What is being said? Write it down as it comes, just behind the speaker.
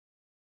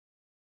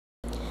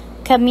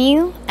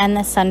Camille and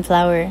the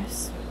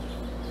Sunflowers.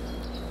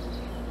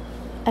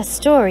 A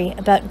story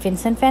about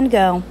Vincent van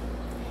Gogh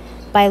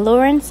by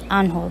Laurence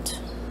Anholt.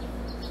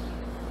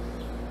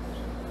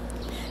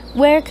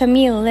 Where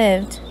Camille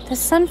lived, the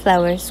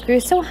sunflowers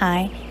grew so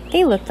high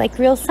they looked like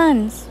real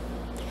suns,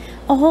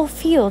 a whole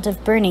field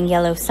of burning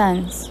yellow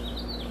suns.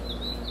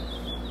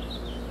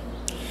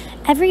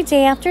 Every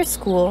day after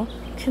school,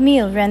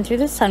 Camille ran through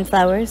the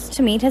sunflowers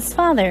to meet his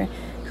father,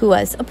 who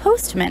was a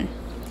postman.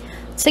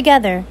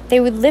 Together, they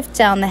would lift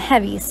down the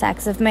heavy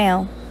sacks of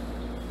mail.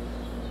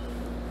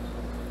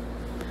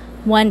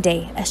 One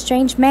day, a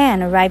strange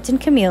man arrived in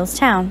Camille's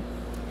town.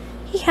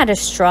 He had a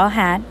straw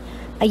hat,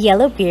 a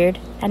yellow beard,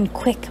 and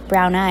quick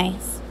brown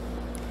eyes.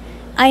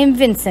 "I am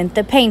Vincent,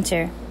 the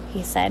painter,"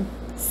 he said,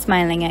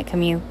 smiling at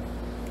Camille.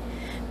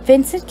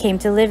 Vincent came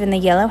to live in the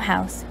yellow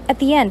house at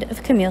the end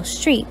of Camille's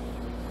street.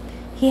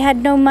 He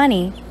had no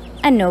money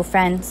and no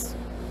friends.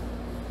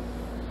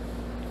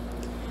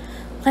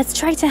 "Let's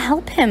try to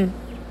help him,"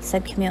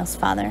 said Camille's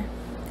father.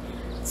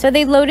 So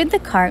they loaded the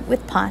cart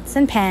with pots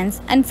and pans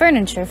and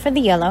furniture for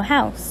the yellow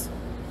house.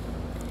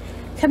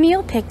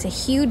 Camille picked a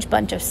huge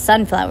bunch of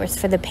sunflowers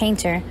for the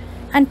painter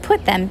and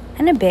put them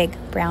in a big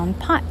brown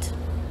pot.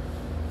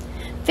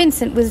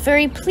 Vincent was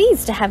very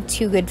pleased to have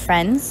two good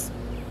friends.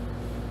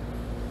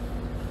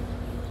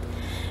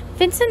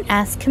 Vincent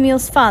asked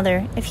Camille's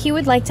father if he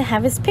would like to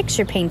have his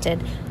picture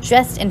painted,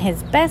 dressed in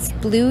his best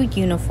blue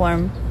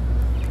uniform.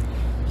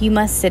 "You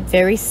must sit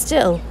very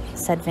still,"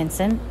 said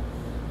Vincent.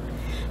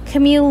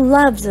 Camille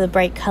loved the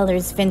bright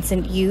colors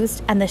Vincent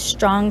used and the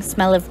strong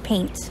smell of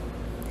paint.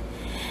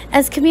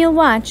 As Camille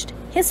watched,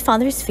 his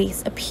father's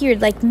face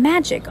appeared like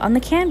magic on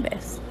the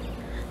canvas.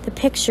 The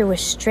picture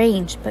was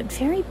strange but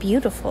very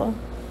beautiful.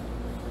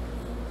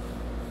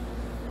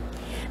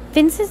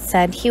 Vincent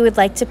said he would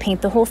like to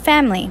paint the whole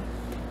family: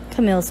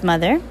 Camille's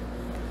mother,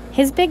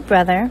 his big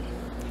brother,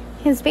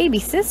 his baby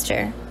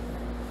sister,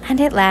 and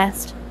at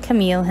last,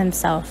 Camille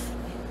himself.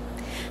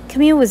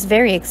 Camille was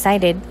very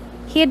excited.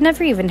 He had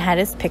never even had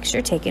his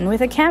picture taken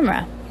with a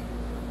camera.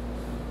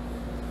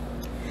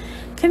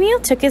 Camille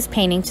took his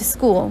painting to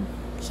school.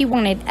 He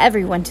wanted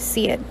everyone to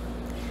see it.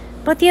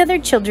 But the other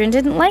children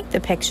didn't like the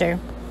picture.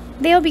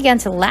 They all began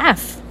to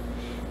laugh.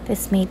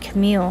 This made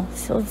Camille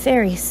feel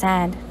very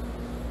sad.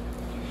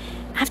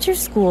 After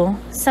school,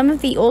 some of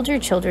the older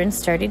children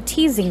started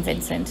teasing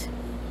Vincent.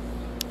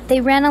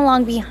 They ran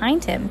along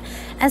behind him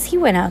as he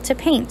went out to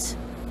paint.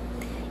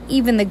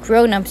 Even the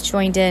grown-ups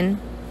joined in.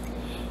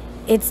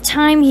 "It's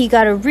time he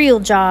got a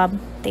real job,"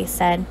 they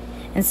said,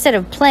 "instead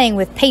of playing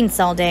with paints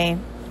all day."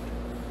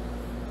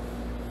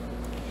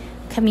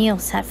 Camille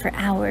sat for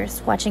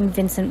hours watching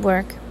Vincent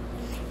work.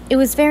 It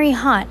was very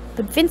hot,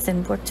 but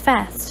Vincent worked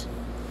fast.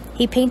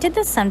 He painted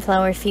the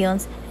sunflower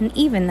fields and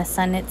even the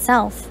sun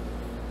itself.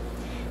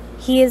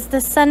 "He is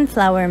the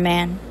sunflower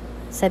man,"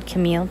 said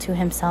Camille to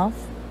himself.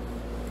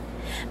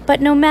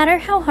 But no matter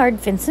how hard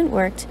Vincent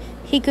worked,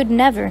 he could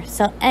never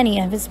sell any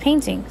of his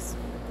paintings.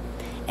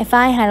 "If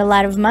I had a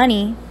lot of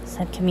money,"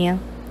 said Camille,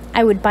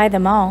 "I would buy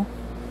them all."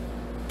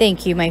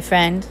 "Thank you, my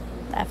friend,"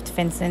 laughed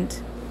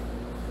Vincent.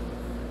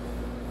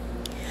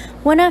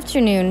 One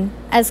afternoon,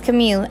 as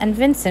Camille and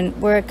Vincent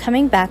were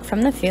coming back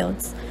from the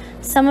fields,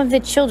 some of the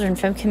children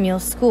from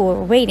Camille's school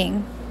were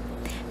waiting.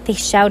 They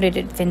shouted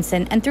at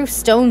Vincent and threw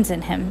stones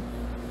at him.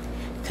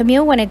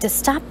 Camille wanted to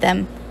stop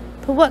them,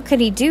 but what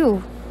could he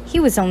do? He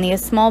was only a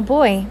small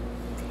boy.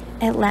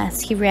 At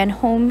last, he ran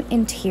home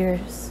in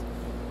tears.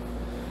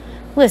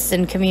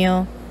 "Listen,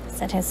 Camille,"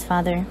 said his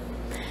father.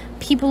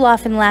 "People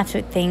often laugh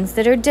at things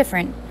that are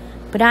different,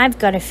 but I've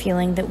got a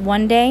feeling that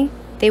one day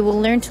they will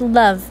learn to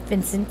love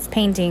Vincent's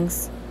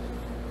paintings."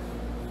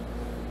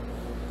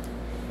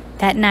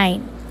 That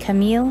night,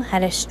 Camille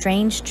had a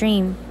strange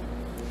dream.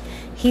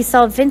 He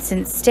saw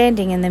Vincent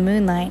standing in the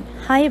moonlight,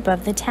 high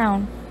above the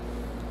town.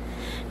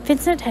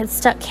 Vincent had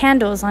stuck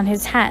candles on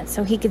his hat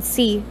so he could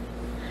see.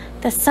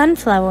 The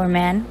sunflower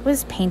man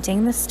was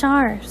painting the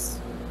stars.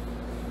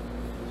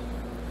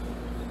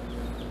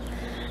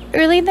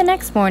 Early the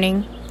next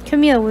morning,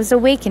 Camille was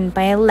awakened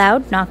by a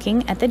loud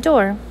knocking at the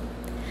door.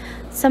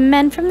 Some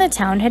men from the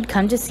town had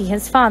come to see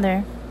his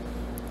father.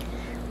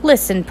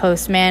 "Listen,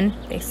 postman,"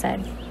 they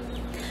said.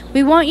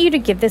 "We want you to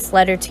give this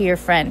letter to your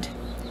friend.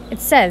 It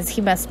says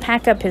he must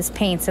pack up his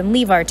paints and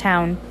leave our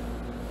town."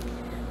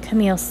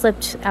 Camille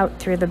slipped out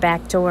through the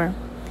back door.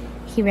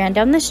 He ran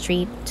down the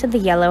street to the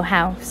yellow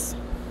house.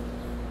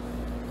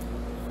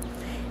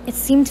 It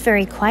seemed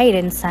very quiet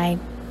inside.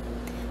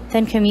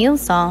 Then Camille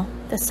saw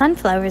the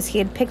sunflowers he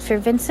had picked for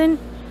Vincent.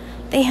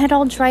 They had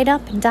all dried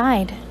up and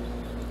died.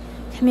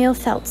 Camille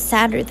felt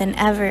sadder than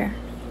ever.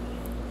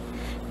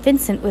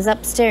 Vincent was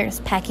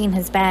upstairs packing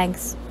his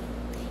bags.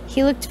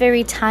 He looked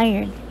very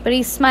tired, but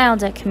he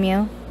smiled at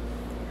Camille.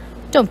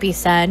 "Don't be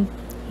sad,"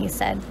 he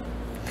said.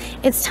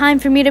 "It's time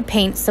for me to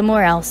paint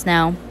somewhere else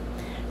now.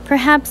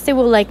 Perhaps they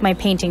will like my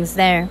paintings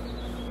there.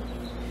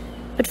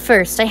 But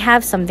first, I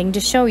have something to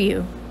show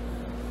you."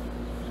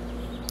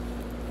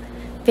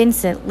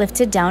 Vincent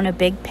lifted down a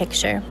big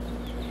picture.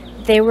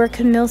 There were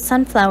Camille's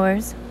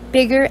sunflowers,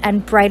 bigger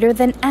and brighter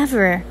than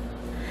ever.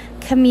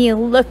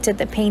 Camille looked at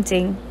the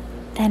painting.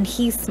 Then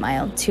he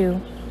smiled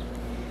too.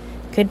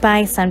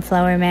 "Goodbye,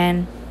 Sunflower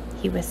Man,"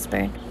 he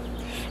whispered,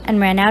 and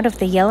ran out of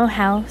the yellow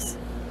house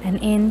and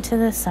into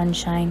the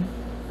sunshine.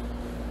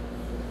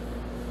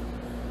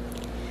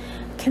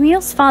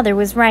 Camille's father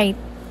was right.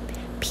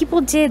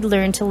 People did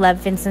learn to love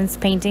Vincent's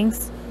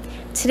paintings.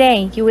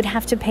 Today, you would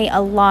have to pay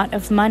a lot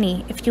of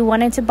money if you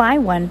wanted to buy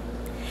one.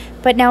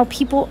 But now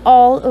people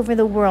all over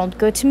the world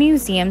go to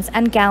museums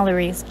and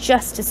galleries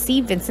just to see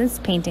Vincent's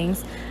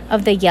paintings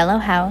of the yellow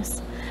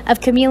house,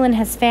 of Camille and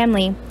his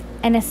family,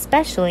 and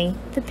especially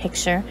the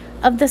picture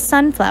of the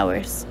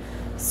sunflowers,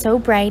 so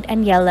bright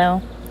and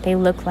yellow they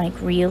look like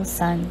real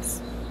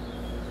suns.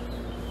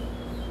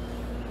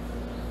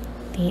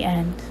 The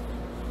end.